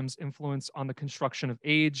medium's influence on the construction of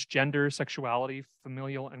age, gender, sexuality,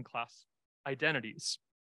 familial, and class identities.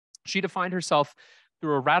 She defined herself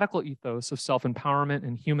through a radical ethos of self-empowerment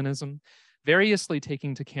and humanism, variously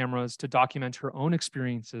taking to cameras to document her own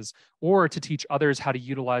experiences or to teach others how to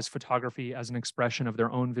utilize photography as an expression of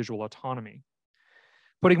their own visual autonomy.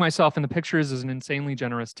 Putting Myself in the Pictures is an insanely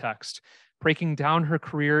generous text, breaking down her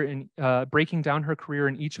career in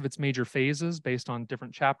each of its major phases based on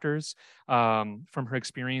different chapters, from her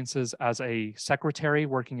experiences as a secretary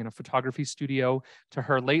working in a photography studio to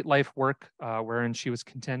her late life work, wherein she was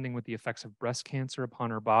contending with the effects of breast cancer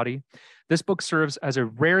upon her body. This book serves as a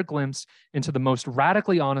rare glimpse into the most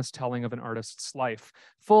radically honest telling of an artist's life,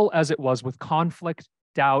 full as it was with conflict,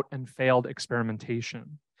 doubt, and failed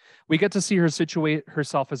experimentation. We get to see her situate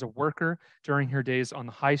herself as a worker during her days on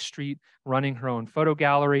the high street, running her own photo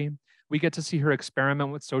gallery. We get to see her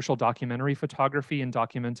experiment with social documentary photography and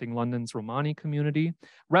documenting London's Romani community,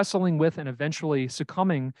 wrestling with and eventually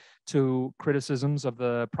succumbing to criticisms of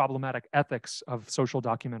the problematic ethics of social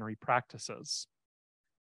documentary practices.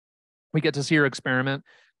 We get to see her experiment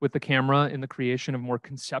with the camera in the creation of more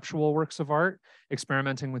conceptual works of art,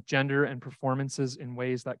 experimenting with gender and performances in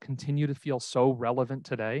ways that continue to feel so relevant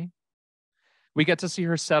today. We get to see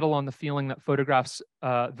her settle on the feeling that photographs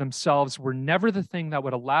themselves were never the thing that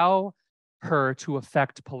would allow her to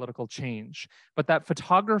affect political change, but that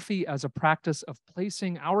photography as a practice of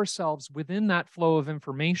placing ourselves within that flow of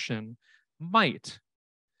information might.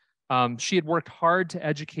 She had worked hard to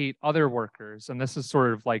educate other workers, and this is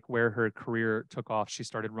sort of like where her career took off. She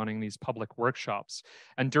started running these public workshops.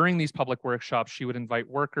 And during these public workshops, she would invite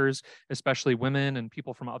workers, especially women and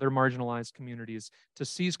people from other marginalized communities, to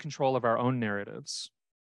seize control of our own narratives.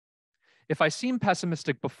 If I seem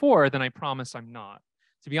pessimistic before, then I promise I'm not.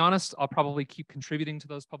 To be honest, I'll probably keep contributing to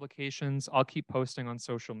those publications. I'll keep posting on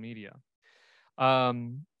social media.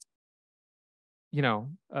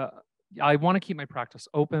 I want to keep my practice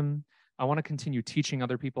open. I want to continue teaching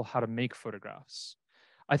other people how to make photographs.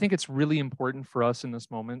 I think it's really important for us in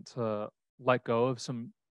this moment to let go of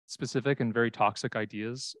some specific and very toxic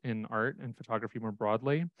ideas in art and photography more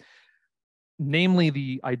broadly. Namely,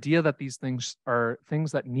 the idea that these things are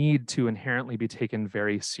things that need to inherently be taken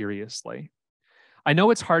very seriously. I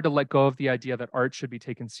know it's hard to let go of the idea that art should be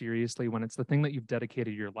taken seriously when it's the thing that you've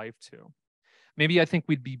dedicated your life to. Maybe I think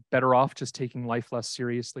we'd be better off just taking life less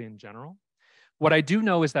seriously in general. What I do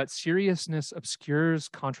know is that seriousness obscures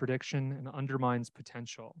contradiction and undermines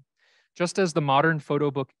potential. Just as the modern photo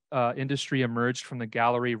book industry emerged from the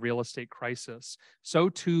gallery real estate crisis, so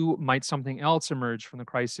too might something else emerge from the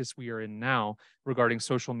crisis we are in now regarding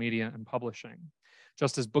social media and publishing.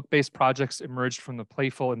 Just as book-based projects emerged from the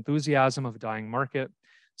playful enthusiasm of a dying market,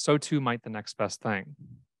 so too might the next best thing.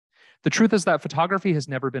 The truth is that photography has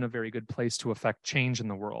never been a very good place to affect change in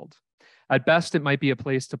the world. At best, it might be a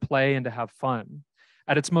place to play and to have fun.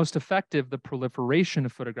 At its most effective, the proliferation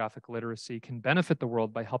of photographic literacy can benefit the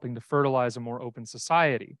world by helping to fertilize a more open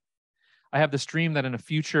society. I have this dream that in a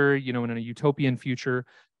future, in a utopian future,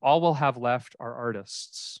 all we'll have left are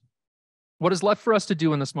artists. What is left for us to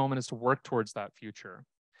do in this moment is to work towards that future.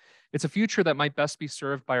 It's a future that might best be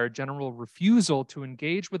served by our general refusal to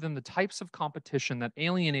engage within the types of competition that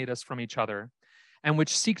alienate us from each other and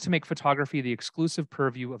which seek to make photography the exclusive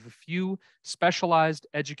purview of a few specialized,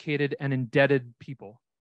 educated, and indebted people.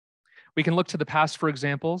 We can look to the past for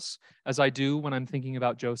examples, as I do when I'm thinking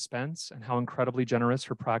about Jo Spence and how incredibly generous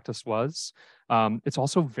her practice was. It's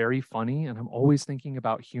also very funny, and I'm always thinking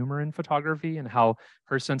about humor in photography and how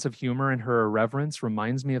her sense of humor and her irreverence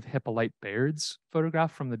reminds me of Hippolyte Baird's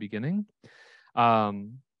photograph from the beginning.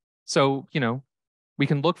 So, you know, we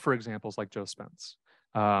can look for examples like Jo Spence,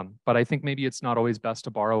 but I think maybe it's not always best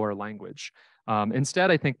to borrow our language.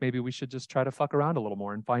 Instead, I think maybe we should just try to fuck around a little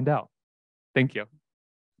more and find out. Thank you.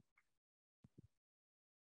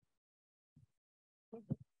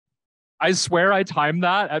 I swear I timed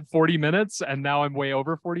that at 40 minutes and now I'm way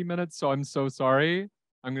over 40 minutes. So I'm so sorry.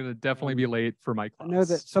 I'm going to definitely be late for my class. I know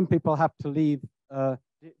that some people have to leave. Do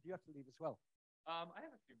you have to leave as well? I have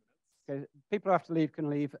a few minutes. Okay. People who have to leave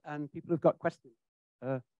can leave, and people who've got questions,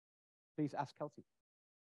 please ask Kelsey.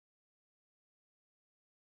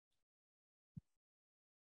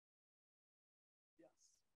 Yes.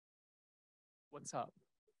 What's up?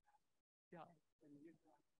 Yeah.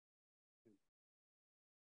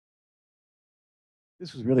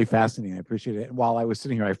 This was really fascinating. I appreciate it. While I was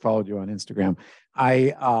sitting here, I followed you on Instagram.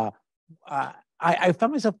 I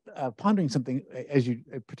found myself pondering something as you,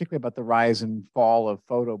 particularly about the rise and fall of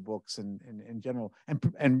photo books and in general,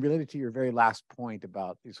 and related to your very last point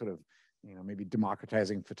about the sort of, you know, maybe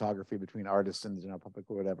democratizing photography between artists and the general public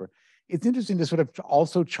or whatever. It's interesting to sort of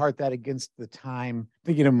also chart that against the time,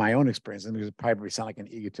 thinking of my own experience, and it would probably sound like an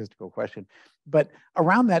egotistical question, but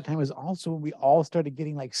around that time was also when we all started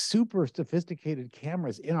getting like super sophisticated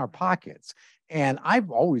cameras in our pockets. And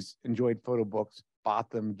I've always enjoyed photo books,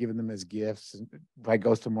 bought them, given them as gifts. And if I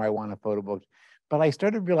go somewhere, I want a photo book. But I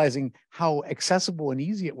started realizing how accessible and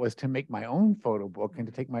easy it was to make my own photo book and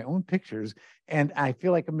to take my own pictures. And I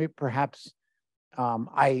feel like perhaps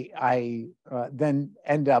I then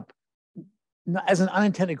end up, as an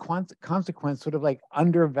unintended consequence, sort of like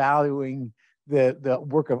undervaluing the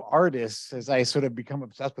work of artists as I sort of become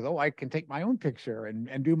obsessed with, oh, I can take my own picture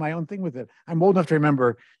and do my own thing with it. I'm old enough to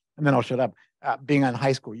remember, and then I'll shut up, being on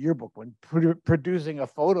high school yearbook when producing a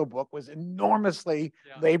photo book was enormously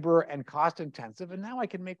labor and cost intensive. And now I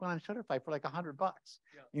can make one on Shutterfly for like $100. Yeah.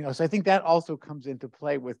 You know, so I think that also comes into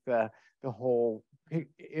play with the whole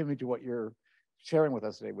image of what you're sharing with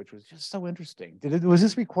us today, which was just so interesting. Was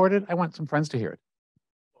this recorded? I want some friends to hear it.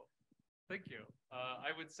 Thank you.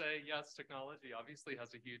 I would say, yes, technology obviously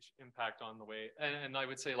has a huge impact on the way, and I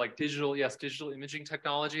would say like digital imaging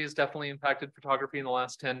technology has definitely impacted photography in the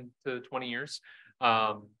last 10 to 20 years.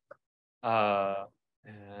 But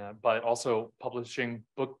also publishing,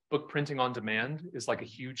 book printing on demand is like a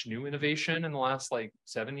huge new innovation in the last like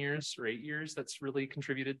 7 years or 8 years that's really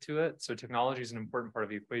contributed to it. So technology is an important part of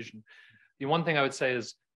the equation. The one thing I would say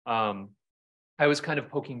is, I was kind of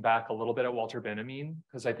poking back a little bit at Walter Benjamin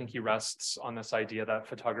because I think he rests on this idea that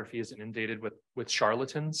photography is inundated with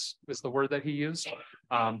charlatans, is the word that he used.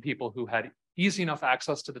 People who had easy enough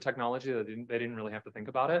access to the technology that they didn't really have to think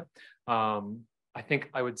about it. I think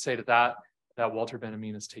I would say to that Walter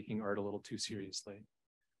Benjamin is taking art a little too seriously.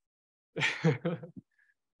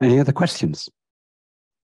 Any other questions?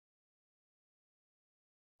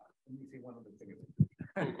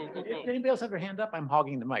 Did anybody else have their hand up? I'm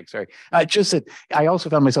hogging the mic, sorry. Just that I also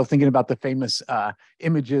found myself thinking about the famous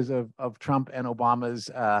images of Trump and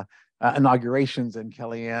Obama's inaugurations and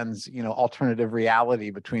Kellyanne's, you know, alternative reality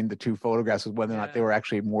between the two photographs of whether or not there were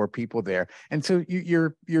actually more people there. And so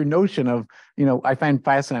your notion of, you know, I find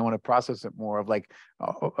fascinating, I want to process it more of like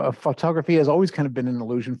photography has always kind of been an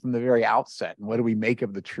illusion from the very outset. And what do we make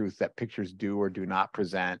of the truth that pictures do or do not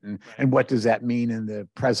present? And what does that mean in the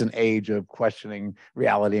present age of questioning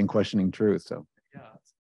reality and questioning truth? So yeah,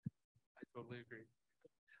 I totally agree.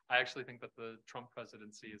 I actually think that the Trump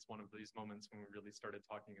presidency is one of these moments when we really started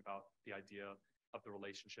talking about the idea of the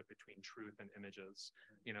relationship between truth and images.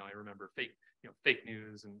 You know, I remember fake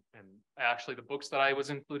news and actually the books that I was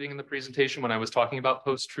including in the presentation when I was talking about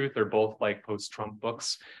post-truth are both like post-Trump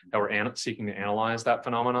books that were seeking to analyze that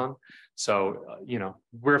phenomenon. So, you know,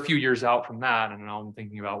 we're a few years out from that, and now I'm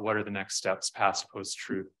thinking about what are the next steps past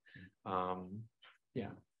post-truth. Yeah.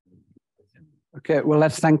 Okay, well,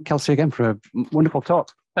 let's thank Kelsey again for a wonderful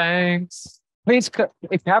talk. Thanks. Please,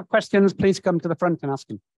 if you have questions, please come to the front and ask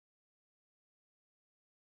him.